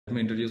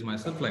me introduce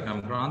myself.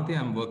 I'm Kranthi.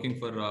 I'm working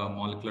for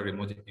Molecular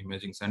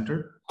Imaging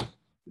Center,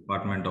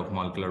 Department of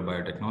Molecular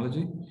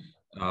Biotechnology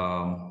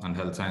and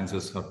Health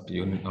Sciences at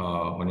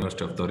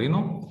University of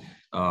Torino.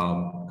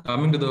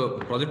 Coming to the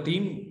project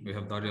team, we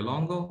have Daria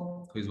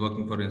Longo, who is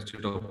working for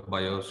Institute of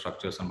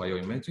Biostructures and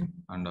Bioimaging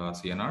and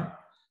CNR,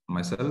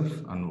 myself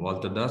and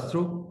Walter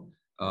Dastro.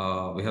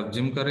 We have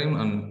Jim Karim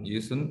and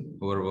Jason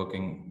who are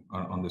working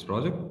on this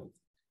project.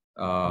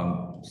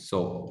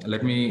 So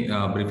let me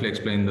briefly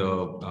explain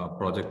the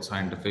project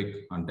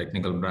scientific and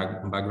technical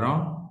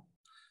background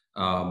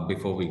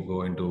before we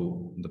go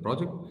into the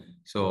project.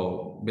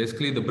 So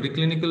basically the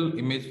preclinical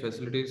image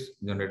facilities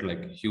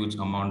generate huge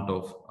amount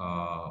of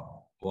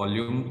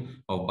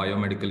volume of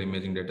biomedical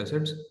imaging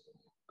datasets.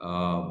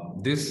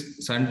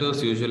 These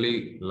centers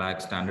usually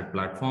lack standard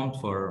platforms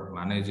for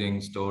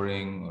managing,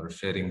 storing, or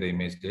sharing the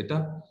image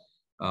data.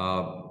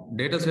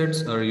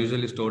 Datasets are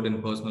usually stored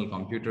in personal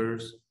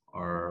computers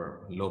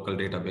or local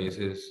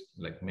databases,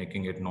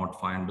 making it not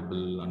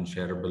findable and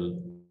shareable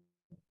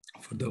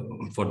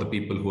for the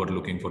people who are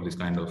looking for this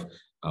kind of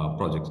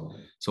projects.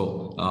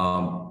 So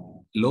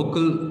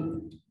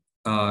local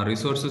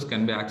resources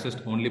can be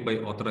accessed only by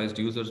authorized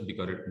users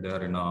because they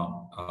are in a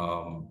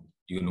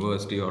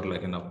university or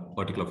in a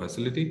particular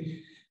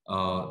facility.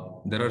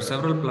 There are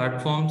several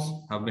platforms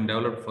have been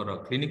developed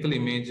for clinical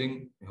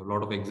imaging. We have a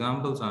lot of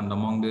examples, and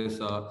among this,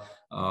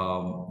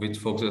 which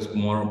focuses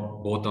more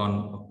both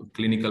on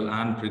clinical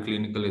and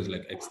preclinical, is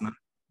XNAT.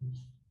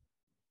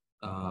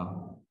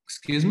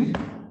 Excuse me.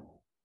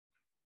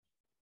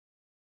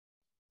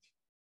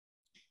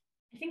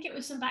 I think it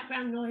was some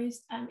background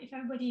noise. If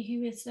everybody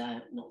who is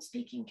not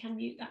speaking can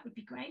mute, that would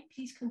be great.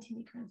 Please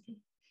continue, Kranthi.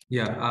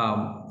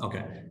 Yeah,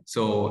 okay.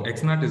 So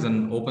XNAT is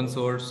an open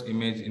source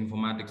image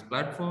informatics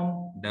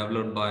platform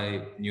developed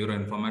by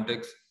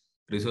Neuroinformatics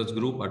Research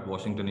Group at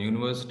Washington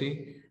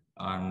University.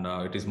 And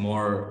it is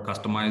more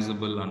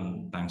customizable,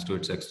 and thanks to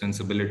its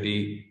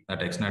extensibility, that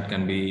XNAT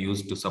can be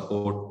used to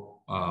support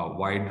a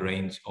wide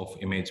range of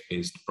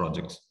image-based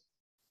projects.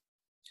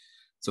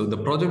 So the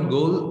project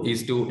goal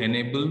is to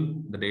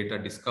enable the data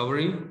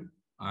discovery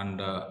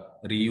and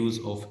reuse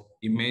of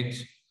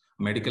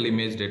medical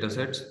image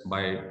datasets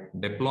by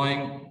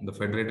deploying the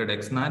federated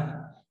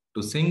XNAT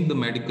to sync the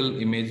medical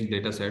image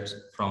datasets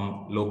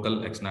from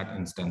local XNAT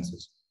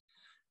instances,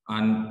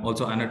 and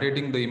also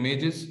annotating the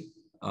images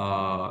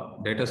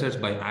datasets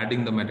by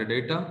adding the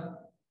metadata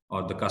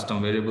or the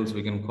custom variables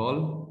we can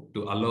call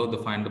to allow the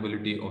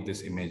findability of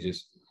these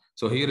images.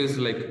 So here is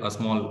a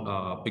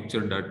small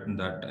picture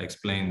that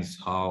explains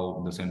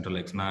how the central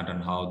XNAT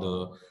and how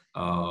the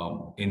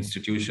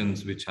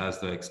institutions which has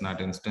the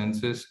XNAT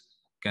instances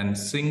can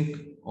sync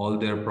all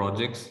their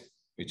projects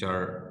which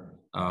are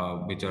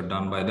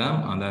done by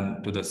them, and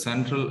then to the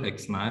central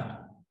XNAT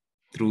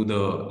through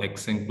the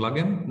XSync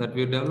plugin that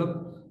we developed,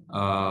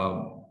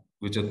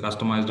 which are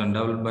customized and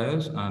developed by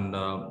us. And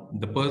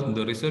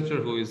the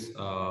researcher who is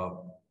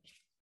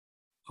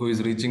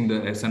reaching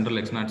the central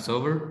XNAT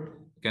server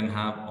can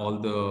have all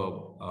the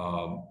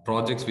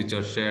projects which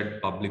are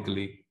shared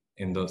publicly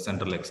in the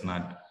central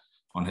XNAT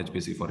on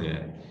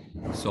HPC4AI.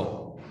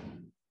 So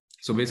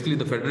basically,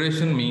 the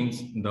federation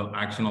means the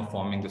action of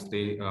forming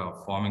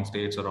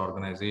states or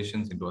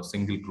organizations into a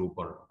single group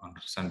or under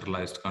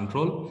centralized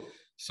control.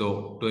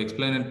 So to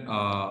explain it,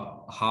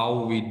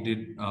 how we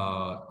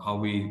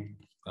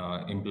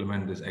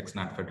implement this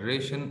XNAT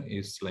federation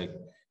is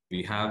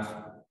we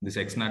have this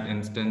XNAT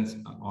instance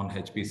on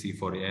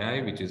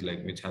HPC4AI,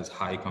 which has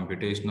high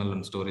computational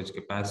and storage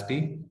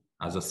capacity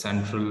as a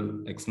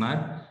central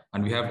XNAT,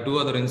 and we have two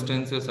other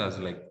instances as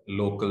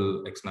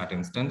local XNAT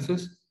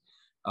instances.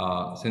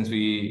 Since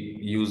we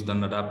used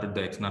and adapted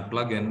the XNAT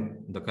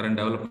plugin, the current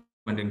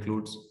development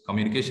includes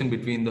communication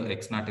between the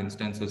XNAT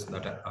instances.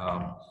 That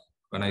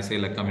when I say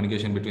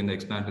communication between the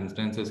XNAT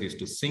instances is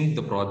to sync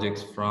the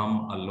projects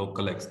from a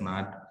local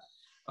XNAT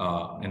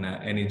in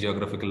any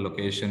geographical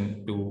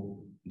location to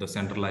the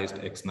centralized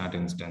XNAT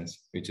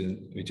instance, which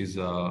is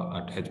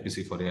at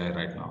HPC4AI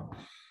right now.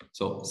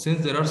 So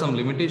since there are some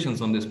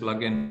limitations on this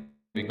plugin,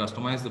 we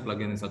customize the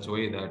plugin in such a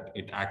way that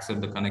it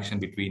accepts the connection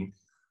between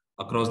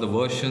across the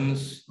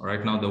versions.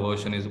 Right now, the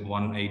version is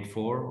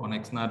 1.8.4 on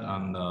XNAT,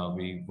 and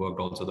we worked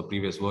also the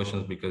previous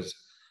versions because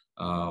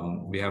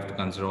we have to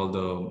consider all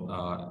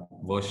the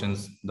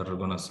versions that are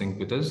going to sync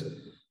with us,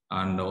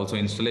 and also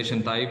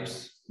installation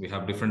types. We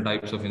have different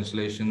types of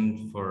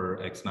installation for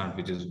XNAT,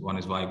 which is one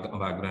is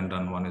Vagrant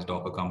and one is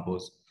Docker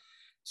Compose.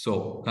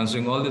 So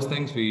considering all these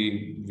things,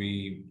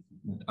 we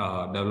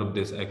developed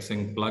this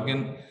XSync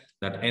plugin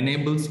that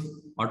enables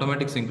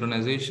automatic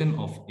synchronization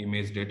of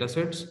image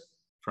datasets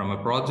from a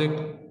project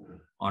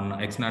on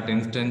XNAT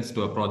instance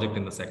to a project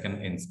in the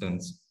second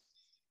instance.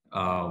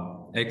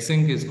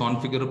 XSync is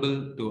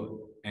configurable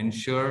to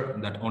ensure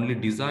that only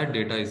desired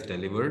data is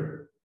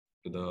delivered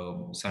to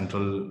the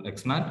central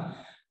XNAT,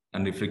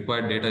 and if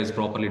required data is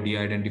properly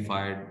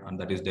de-identified and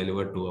that is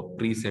delivered to a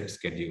preset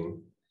schedule.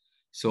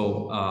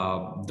 So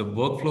the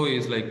workflow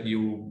is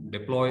you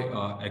deploy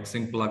a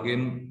XSync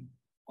plugin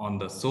on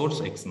the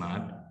source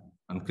XNAT,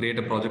 and create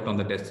a project on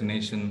the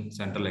destination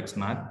central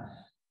XNAT,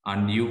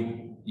 and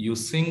you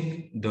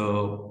sync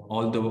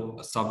all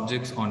the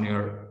subjects on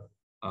your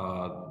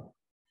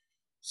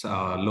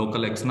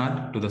local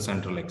XNAT to the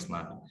central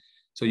XNAT.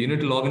 So you need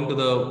to log into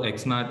the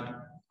XNAT,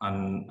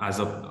 and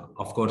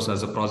of course,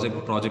 as a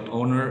project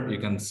owner, you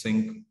can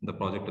sync the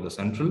project to the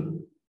central.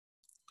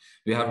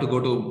 We have to go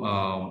to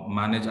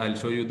manage. I'll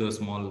show you the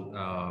small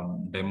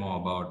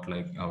demo about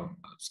like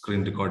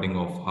screen recording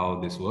of how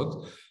this works.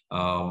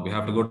 We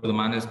have to go to the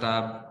manage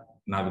tab,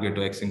 navigate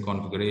to Xing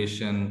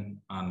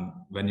configuration. And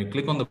when you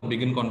click on the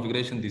begin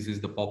configuration, this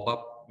is the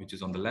pop-up, which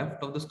is on the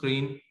left of the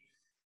screen.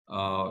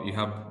 You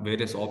have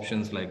various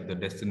options like the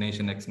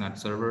destination XNAT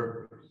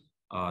server,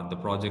 the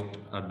project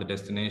at the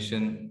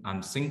destination,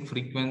 and sync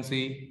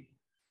frequency,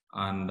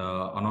 and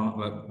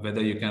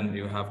whether you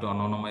have to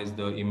anonymize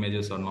the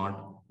images or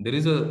not. There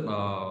is a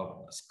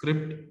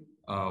script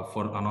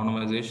for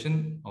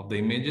anonymization of the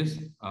images.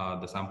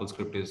 The sample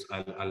script is,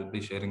 I'll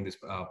be sharing this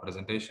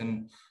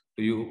presentation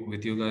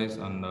with you guys,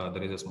 and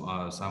there is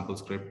a sample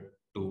script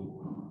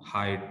to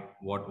hide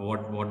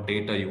what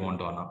data you want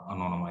to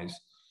anonymize.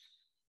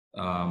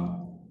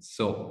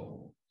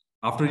 So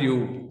after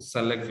you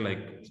select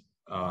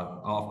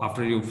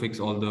after you fix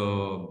all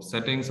the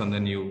settings and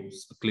then you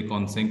click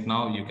on sync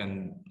now, you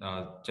can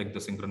check the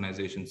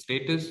synchronization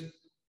status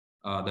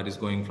that is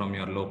going from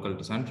your local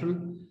to central.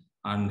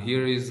 And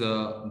here is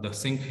the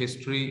sync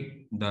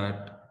history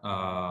that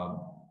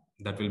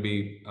will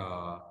be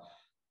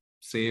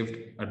saved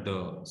at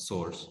the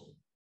source.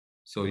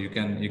 So you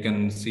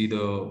can see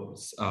the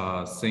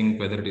sync,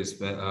 whether it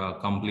is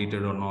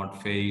completed or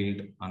not,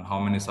 failed, and how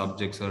many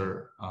subjects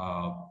are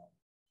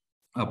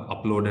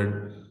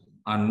uploaded.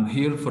 And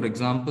here, for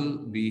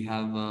example, we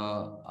have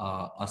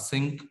a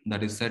sync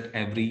that is set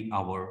every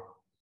hour.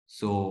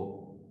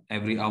 So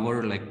every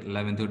hour, like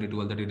 11:30,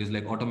 12:30, it is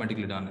like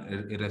automatically done,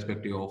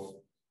 irrespective of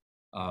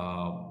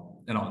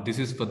this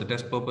is for the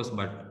test purpose.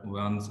 But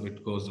once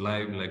it goes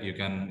live, like you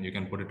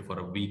can put it for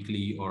a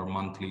weekly or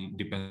monthly,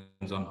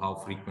 depends on how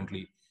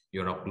frequently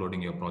you're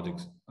uploading your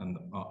projects and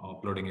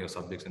uploading your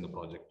subjects in the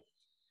project.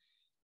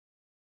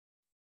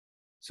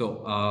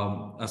 So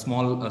a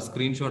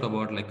screenshot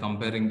about like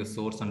comparing the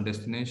source and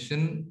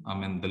destination. I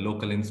mean, the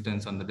local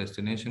instance and the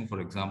destination. For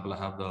example, I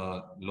have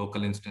the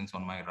local instance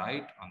on my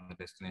right and the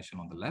destination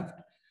on the left.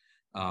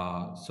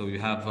 So you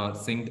have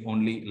synced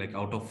only like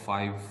out of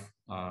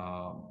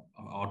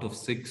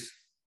 6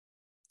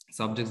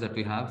 subjects that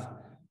we have.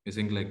 We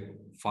sync like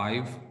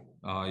 5.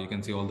 You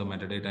can see all the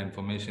metadata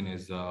information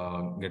is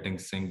getting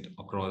synced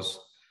across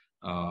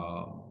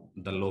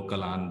the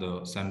local and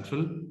the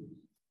central.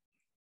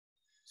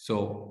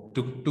 So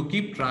to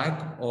keep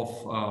track of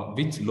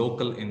which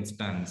local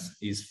instance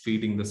is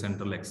feeding the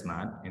central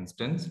XNAT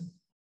instance,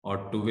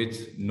 or to which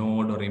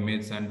node or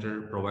image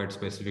center provides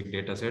specific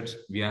data sets,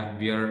 we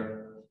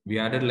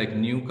added like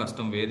new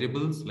custom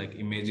variables like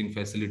imaging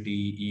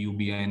facility,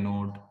 EUBI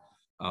node,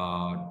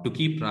 to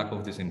keep track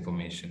of this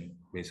information,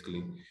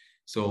 basically.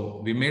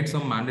 So we made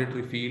some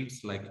mandatory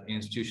fields like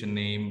institution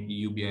name,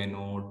 EUBI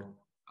node.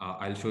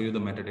 I'll show you the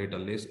metadata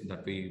list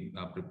that we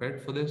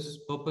prepared for this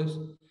purpose,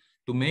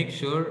 to make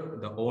sure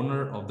the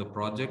owner of the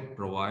project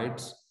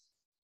provides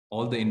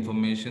all the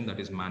information that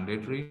is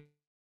mandatory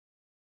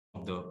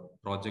of the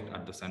project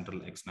at the central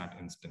XNAT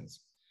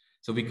instance.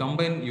 So we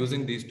combine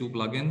using these 2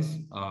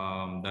 plugins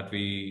that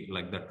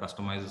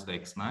customizes the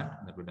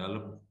XNAT that we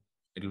developed.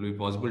 It will be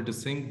possible to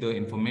sync the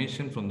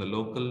information from the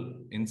local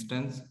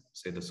instance,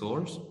 say the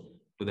source,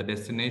 to the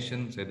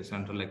destination, say the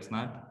central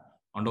XNAT,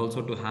 and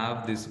also to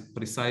have this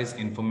precise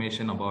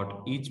information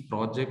about each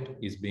project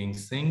is being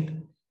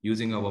synced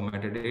using our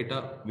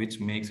metadata, which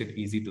makes it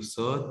easy to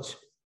search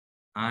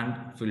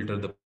and filter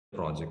the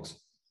projects.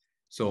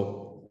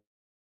 So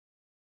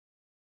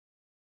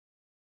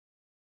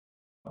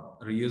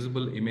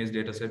reusable image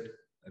dataset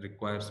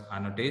requires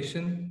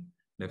annotation,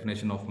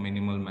 definition of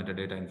minimal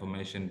metadata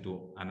information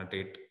to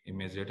annotate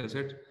image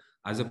dataset.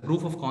 As a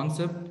proof of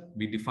concept,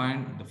 we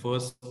defined the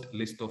first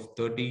list of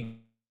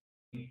 30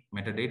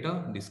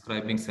 metadata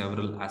describing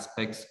several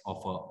aspects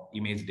of an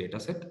image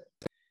dataset,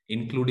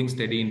 including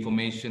study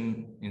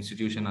information,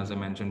 institution, as I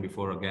mentioned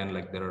before. Again,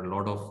 like there are a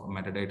lot of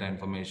metadata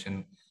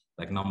information,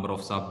 like number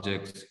of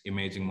subjects,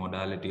 imaging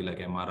modality, like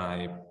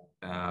MRI,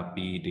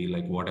 PET,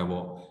 like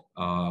whatever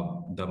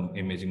the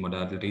imaging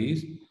modality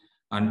is.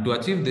 And to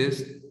achieve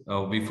this,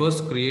 we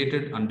first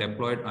created and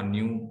deployed a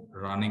new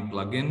running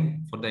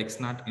plugin for the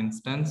XNAT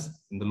instance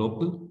in the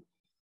local,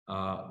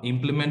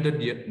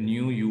 implemented a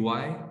new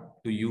UI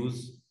to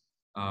use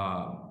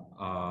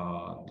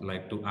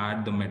to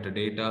add the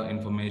metadata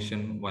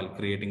information while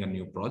creating a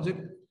new project,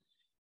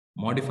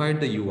 modified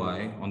the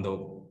UI on the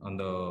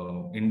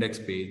index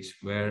page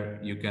where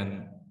you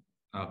can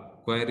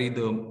query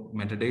the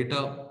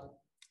metadata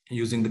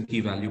using the key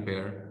value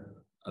pair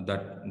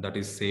that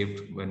is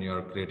saved when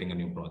you're creating a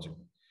new project.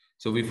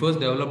 So we first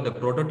developed a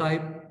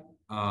prototype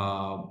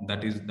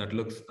that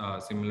looks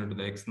similar to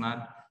the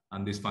XNAT,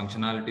 and these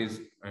functionalities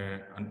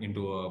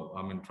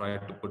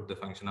tried to put the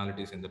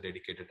functionalities in the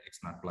dedicated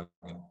XNAT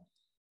plugin.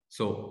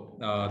 So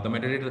the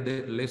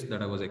metadata list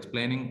that I was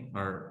explaining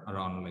are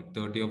around like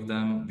 30 of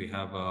them. We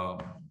have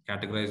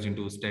categorized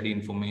into steady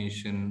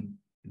information,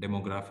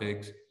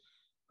 demographics,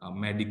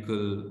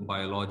 medical,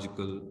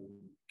 biological,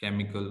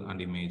 chemical,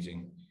 and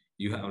imaging.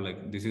 You have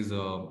like, this is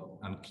a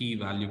key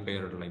value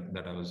pair like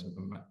that I was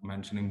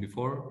mentioning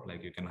before.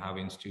 Like you can have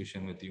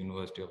institution with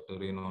University of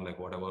Torino, like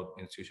whatever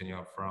institution you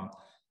are from.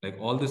 Like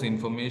all this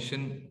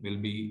information will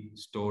be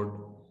stored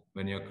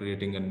when you're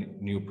creating a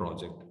new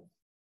project.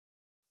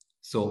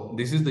 So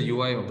this is the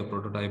UI of the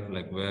prototype,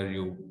 like where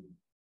you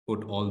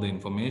put all the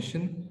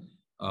information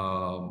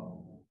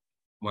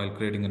while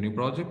creating a new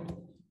project.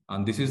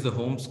 And this is the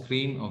home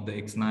screen of the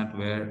XNAT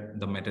where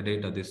the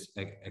metadata, this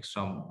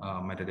extra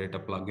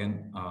metadata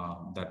plugin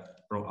that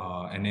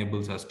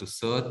enables us to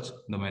search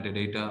the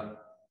metadata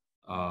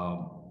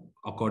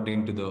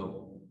according to the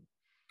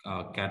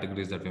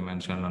categories that we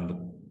mentioned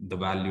and the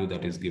value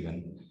that is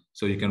given.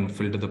 So you can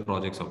filter the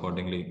projects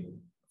accordingly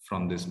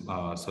from this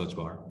search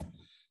bar.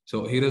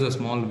 So here is a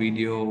small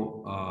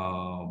video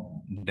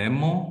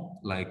demo,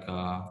 like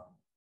I'll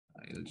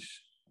put it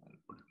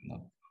in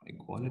high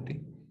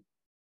quality.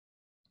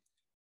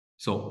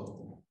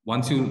 So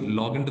once you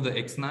log into the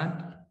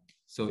XNAT,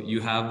 so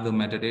you have the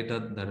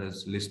metadata that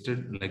is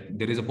listed. Like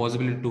there is a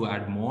possibility to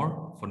add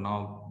more. For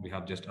now, we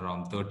have just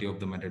around 30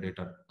 of the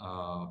metadata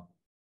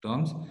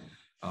terms,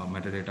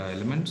 metadata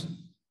elements.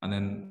 And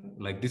then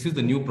like this is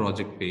the new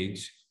project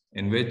page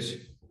in which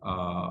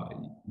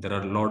there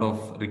are a lot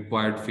of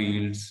required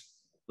fields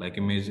like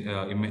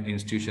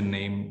institution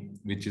name,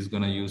 which is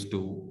going to use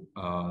to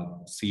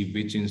see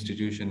which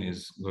institution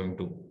is going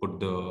to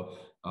put the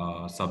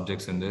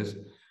subjects in this.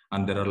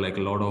 And there are like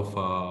a lot of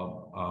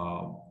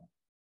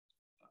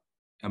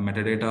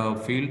metadata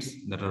fields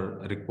that are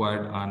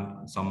required,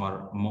 and some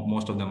are,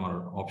 most of them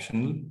are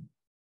optional.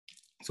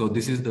 So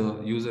this is the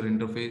user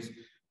interface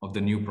of the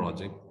new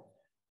project.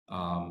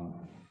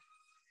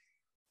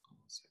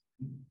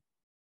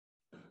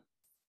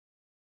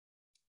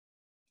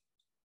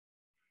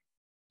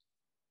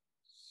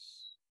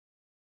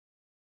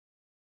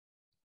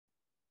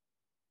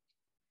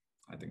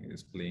 I think it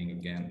is playing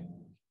again.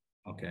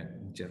 Okay,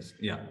 just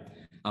yeah.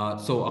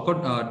 So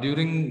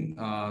during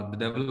the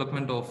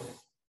development of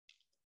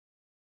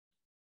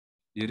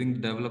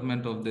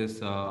this,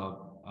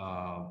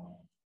 can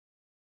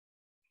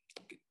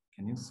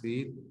you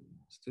see it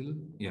still?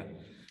 Yeah.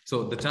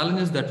 So the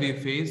challenges that we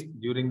faced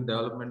during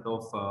development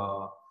of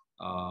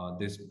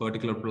this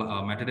particular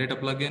metadata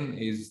plugin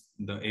is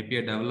the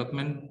API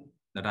development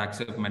that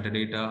accepts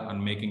metadata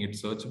and making it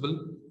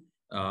searchable.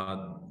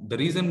 The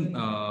reason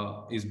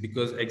is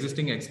because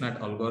existing XNAT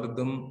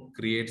algorithm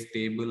creates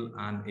table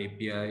and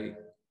API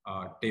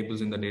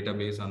tables in the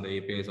database and the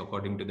APIs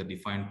according to the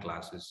defined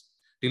classes.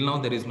 Till now,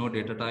 there is no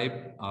data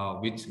type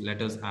which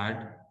let us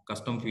add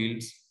custom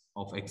fields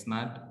of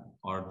XNAT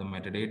or the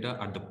metadata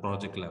at the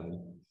project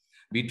level.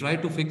 We try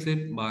to fix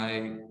it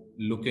by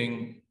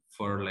looking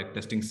for like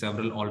testing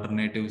several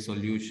alternative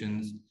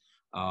solutions.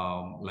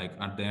 Like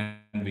at the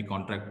end, we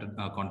contacted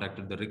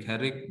the Rick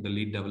Herrick, the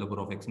lead developer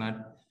of XNAT,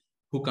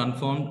 who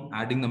confirmed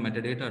adding the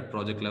metadata at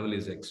project level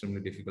is extremely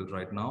difficult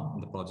right now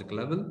on the project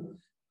level.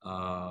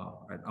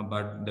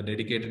 But the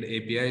dedicated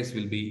APIs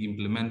will be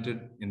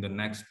implemented in the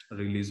next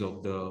release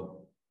of the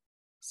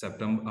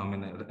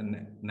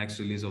next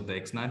release of the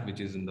XNAT, which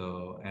is in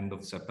the end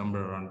of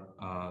September, around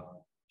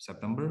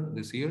September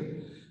this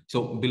year.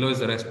 So below is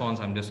the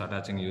response. I'm just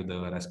attaching you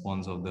the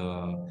response of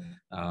the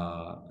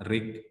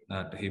Rick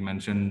that he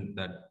mentioned,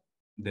 that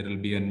there will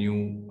be a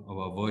new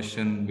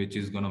version which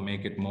is going to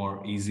make it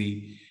more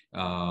easy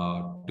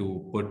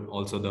to put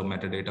also the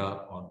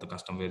metadata or the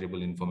custom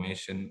variable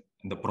information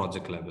in the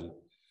project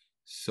level.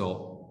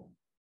 So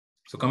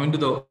coming to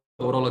the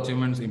overall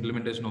achievements,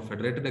 implementation of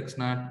federated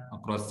XNAT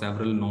across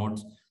several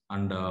nodes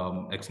and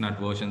XNAT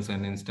versions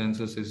and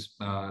instances is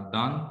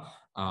done.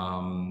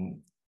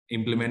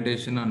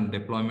 Implementation and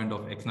deployment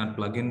of XNAT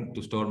plugin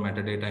to store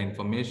metadata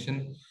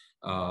information,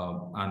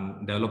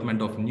 and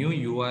development of new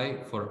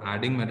UI for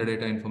adding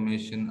metadata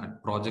information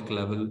at project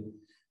level,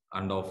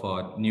 and of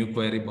a new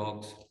query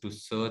box to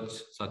search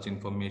such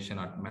information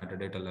at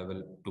metadata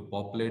level to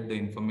populate the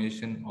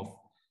information of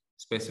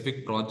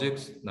specific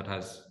projects that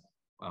has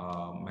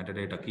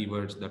metadata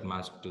keywords that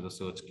match to the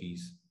search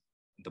keys,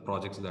 the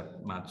projects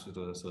that match to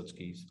the search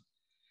keys.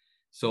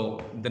 So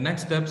the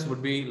next steps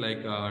would be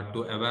like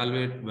to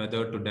evaluate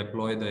whether to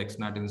deploy the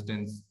XNAT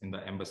instance in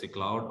the Embassy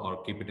Cloud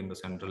or keep it in the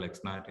central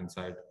XNAT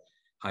inside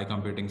High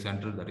Computing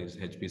Center, that is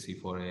HPC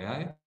for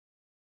AI.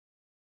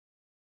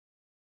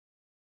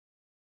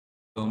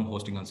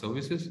 Hosting and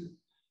services.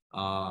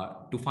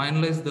 To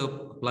finalize the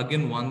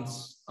plugin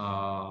once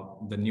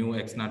the new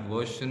XNAT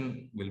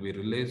version will be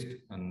released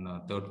in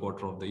the third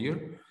quarter of the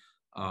year.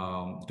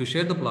 To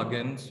share the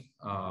plugins,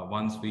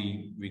 once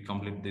we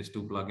complete these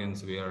two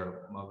plugins, we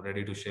are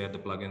ready to share the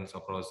plugins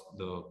across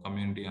the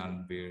community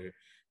and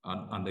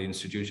the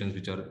institutions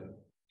which are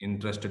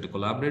interested to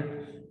collaborate,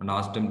 and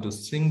ask them to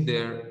sync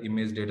their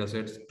image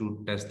datasets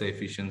to test the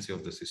efficiency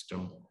of the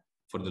system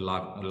for the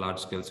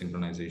large-scale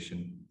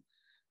synchronization.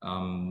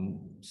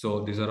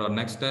 So these are our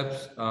next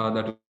steps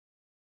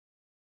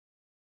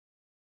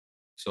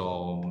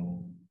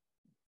so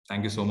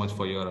thank you so much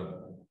for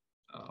your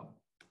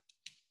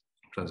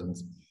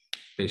presence,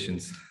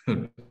 patience.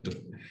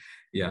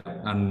 Yeah,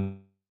 and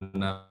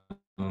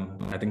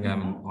I think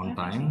I'm on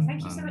time.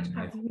 Thank you so much,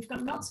 Kranthi. We've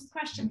got lots of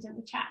questions in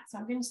the chat, so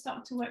I'm going to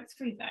start to work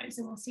through those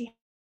and we'll see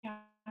how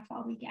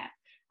far we get.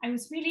 I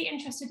was really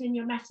interested in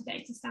your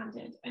metadata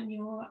standard and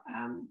your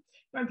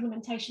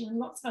implementation, and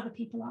lots of other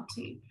people are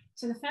too.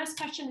 So the first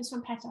question is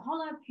from Peter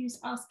Holler, who's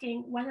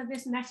asking whether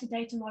this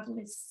metadata model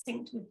is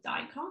synced with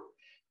DICOM.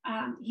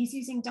 He's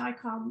using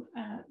DICOM,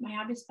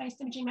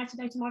 MIABIS-based imaging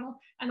metadata model,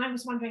 and I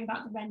was wondering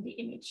about the render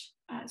image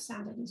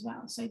standard as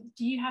well. So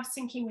do you have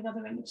syncing with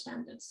other image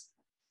standards?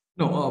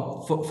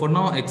 No, for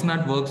now,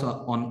 XNAT works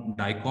on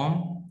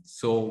DICOM.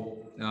 So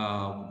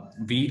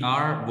we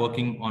are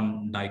working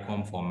on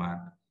DICOM format.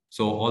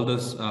 So all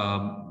this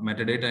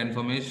metadata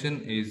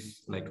information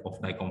is like of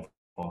DICOM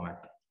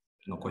format.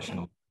 No question.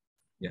 Okay.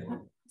 Yeah.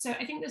 So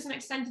I think there's an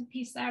extended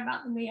piece there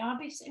about the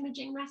MIABIS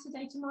imaging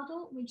metadata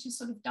model, which is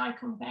sort of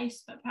DICOM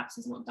based, but perhaps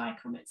is not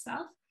DICOM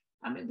itself.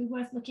 It'd be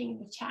worth looking in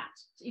the chat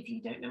if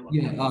you don't know what.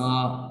 Yeah,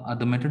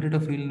 the metadata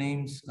field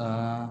names.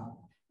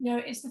 No,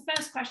 it's the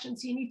first question,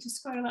 so you need to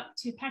scroll up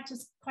to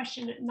Peter's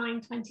question at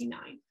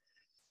 9:29.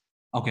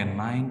 Okay,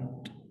 9.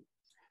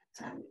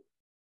 So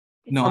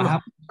no, I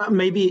have...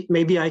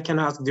 maybe I can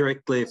ask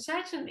directly.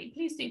 Certainly,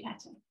 please do,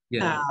 Peter.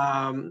 Yeah.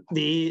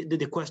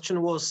 The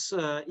question was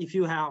if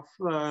you have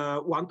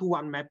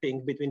one-to-one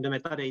mapping between the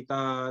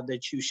metadata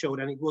that you showed,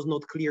 and it was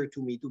not clear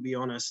to me, to be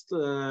honest,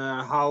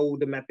 how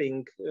the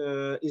mapping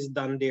is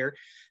done there.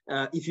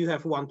 If you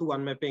have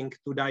one-to-one mapping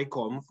to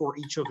DICOM for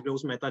each of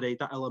those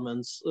metadata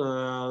elements,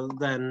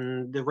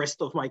 then the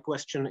rest of my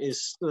question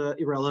is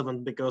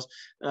irrelevant, because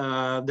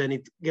then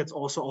it gets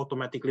also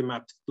automatically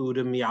mapped to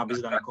the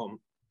MIABIS DICOM.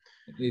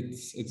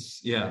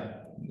 It's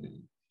yeah.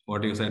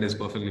 What you said is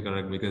perfectly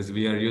correct, because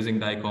we are using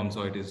DICOM,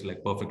 so it is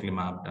like perfectly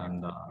mapped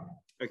and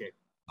okay.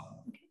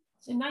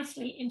 So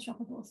nicely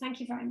interoperable. Thank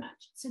you very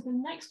much. So the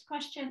next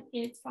question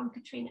is from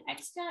Katrina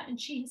Exter, and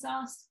she has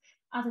asked,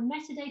 are the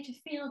metadata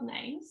field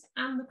names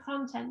and the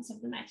contents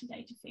of the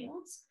metadata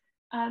fields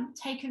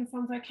taken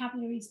from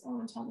vocabularies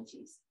or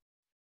ontologies?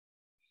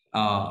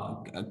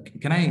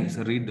 Can I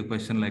read the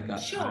question like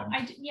that? Sure,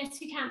 yes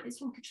you can. It's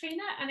from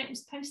Katrina and it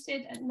was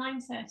posted at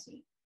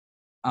 9:30.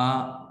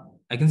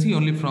 I can see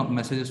only from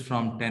messages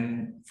from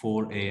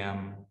 10:04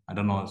 a.m. I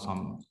don't know,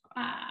 some.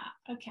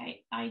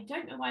 Okay, I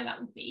don't know why that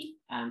would be.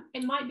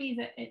 It might be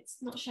that it's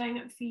not showing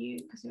up for you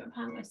because you're a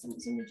panelist and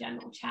it's in the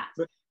general chat.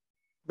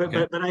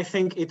 But I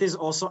think it is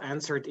also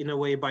answered in a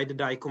way by the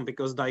DICOM,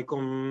 because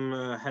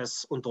DICOM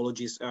has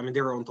ontologies. I mean,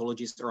 there are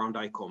ontologies around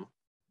DICOM.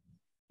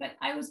 But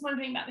I was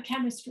wondering about the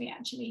chemistry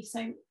actually.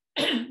 So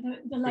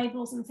the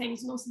labels and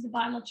things, and also the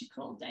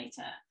biological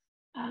data.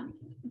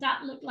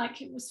 That looked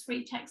like it was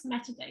free text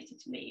metadata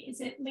to me.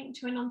 Is it linked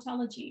to an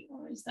ontology,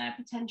 or is there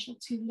potential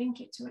to link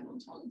it to an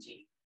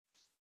ontology?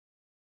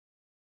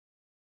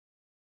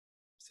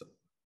 So,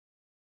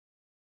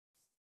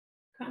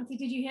 Kranthi,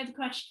 did you hear the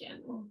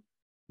question? Or?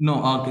 No,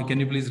 can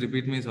you please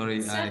repeat me? Sorry.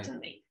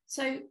 Certainly.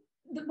 So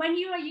when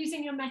you are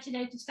using your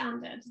metadata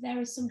standard, there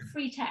is some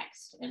free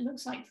text. It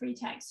looks like free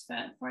text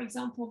for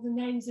example, the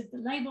names of the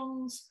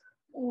labels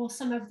or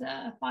some of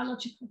the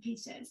biological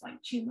pieces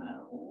like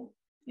tumor or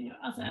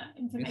other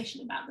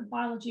information about the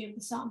biology of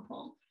the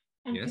sample.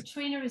 And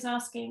Katrina is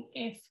asking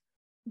if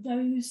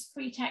those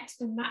free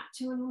text are mapped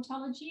to an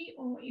ontology,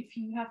 or if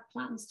you have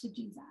plans to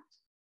do that.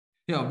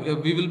 Yeah,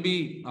 we will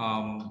be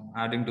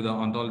adding to the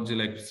ontology,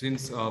 like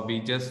since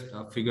we just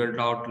figured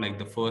out like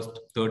the first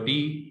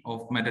 30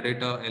 of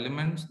metadata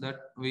elements that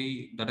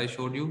I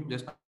showed you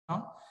just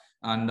now,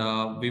 and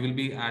we will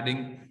be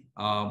adding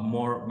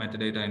more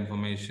metadata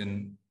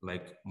information,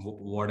 like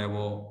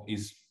whatever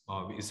is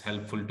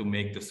helpful to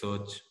make the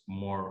search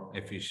more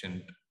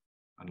efficient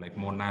and like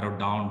more narrowed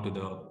down to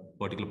the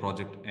particular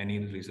project any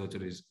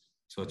researcher is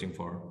searching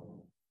for.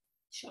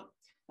 Sure.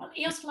 Well,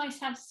 EOSC-LIFE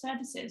has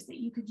services that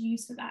you could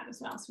use for that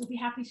as well, so we'll be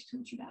happy to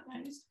talk to you about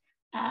those.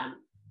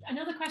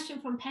 Another question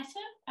from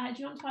Peter. Do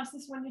you want to ask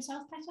this one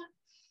yourself, Peter?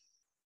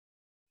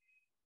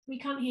 We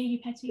can't hear you,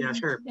 Peter. Yeah,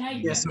 sure.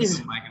 Yes.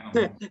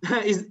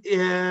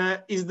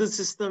 Is the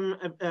system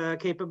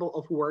capable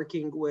of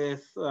working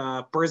with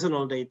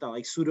personal data,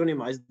 like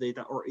pseudonymized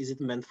data, or is it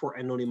meant for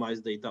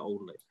anonymized data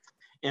only?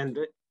 And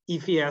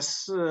if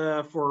yes,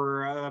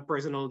 for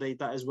personal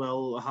data as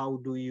well, how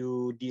do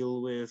you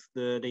deal with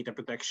the data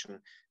protection?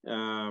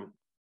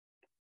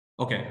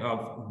 Okay,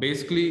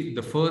 basically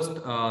the first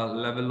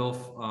level of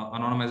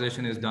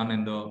anonymization is done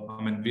in the,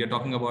 we are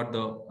talking about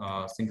the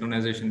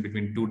synchronization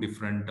between two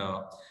different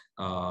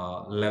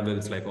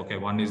levels. Like, okay,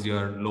 one is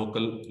your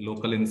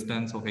local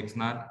instance of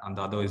XNAT and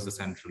the other is the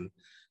central.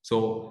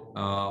 So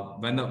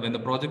when the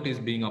project is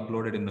being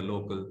uploaded in the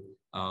local,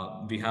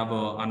 we have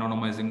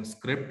anonymizing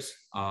scripts.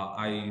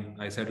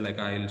 I said like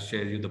I'll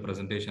share you the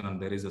presentation, and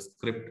there is a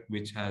script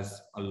which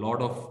has a lot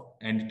of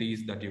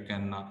entities that you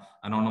can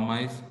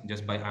anonymize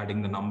just by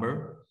adding the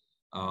number.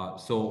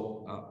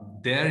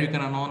 There you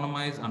can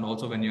anonymize, and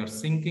also when you're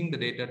syncing the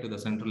data to the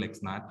central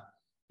XNAT,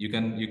 you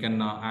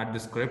can add the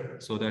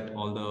script so that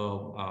all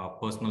the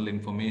personal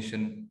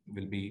information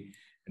will be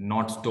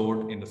not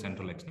stored in the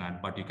central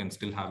XNAT, but you can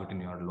still have it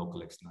in your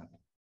local XNAT.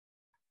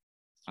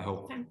 I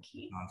hope that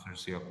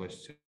answers your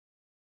question.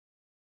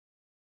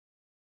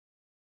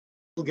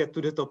 We'll get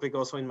to the topic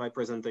also in my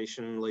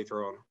presentation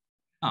later on.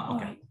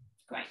 Okay. Right.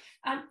 Great.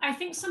 I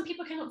think some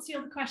people cannot see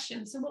all the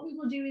questions. So what we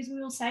will do is we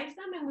will save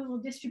them and we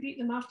will distribute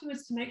them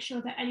afterwards to make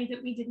sure that any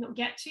that we did not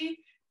get to,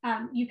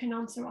 you can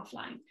answer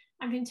offline.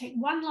 I'm going to take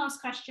one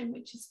last question,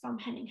 which is from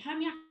Henning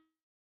Hermia.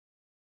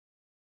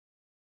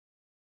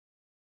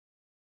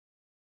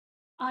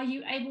 Are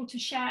you able to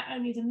share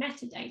only the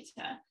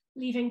metadata,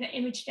 leaving the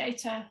image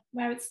data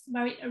where it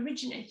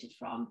originated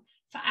from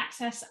for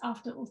access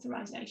after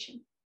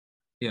authorization?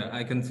 Yeah,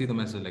 I can see the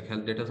message like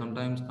health data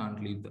sometimes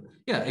can't leave the.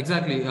 Yeah,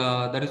 exactly.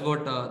 That is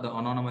what the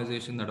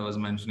anonymization that I was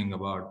mentioning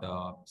about.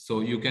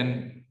 So you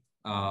can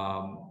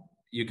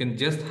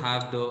just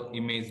have the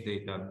image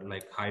data,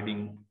 like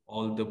hiding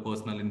all the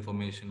personal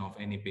information of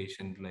any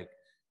patient, like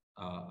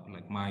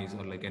mice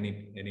or like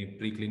any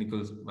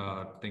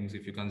preclinical things.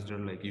 If you consider,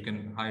 like, you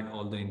can hide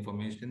all the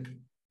information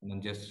and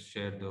then just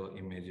share the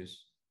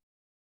images.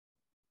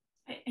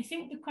 I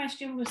think the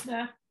question was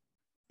the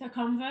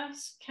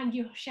converse. Can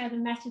you share the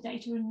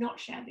metadata and not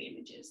share the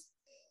images?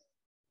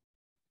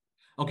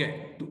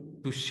 Okay,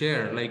 to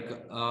share, like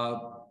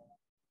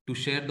to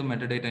share the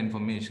metadata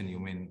information, you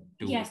mean?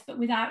 Yes, but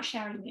without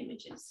sharing the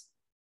images.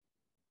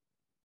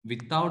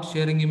 Without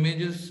sharing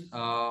images,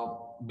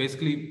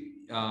 basically,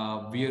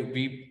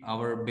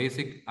 our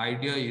basic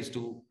idea is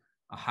to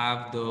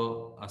have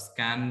the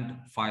scanned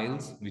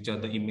files, which are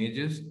the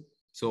images.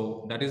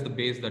 So that is the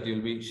base that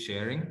you'll be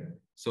sharing.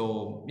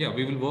 So yeah,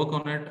 we will work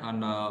on it,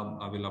 and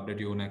I will update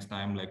you next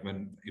time, like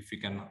if we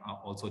can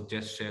also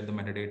just share the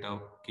metadata,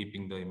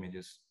 keeping the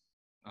images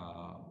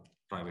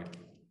private.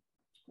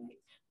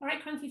 All right,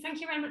 Kranthi, thank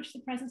you very much for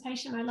the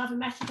presentation. I love a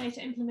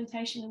metadata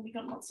implementation, and we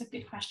got lots of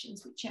good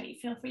questions, which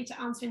feel free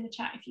to answer in the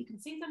chat if you can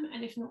see them,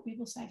 and if not, we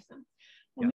will save them.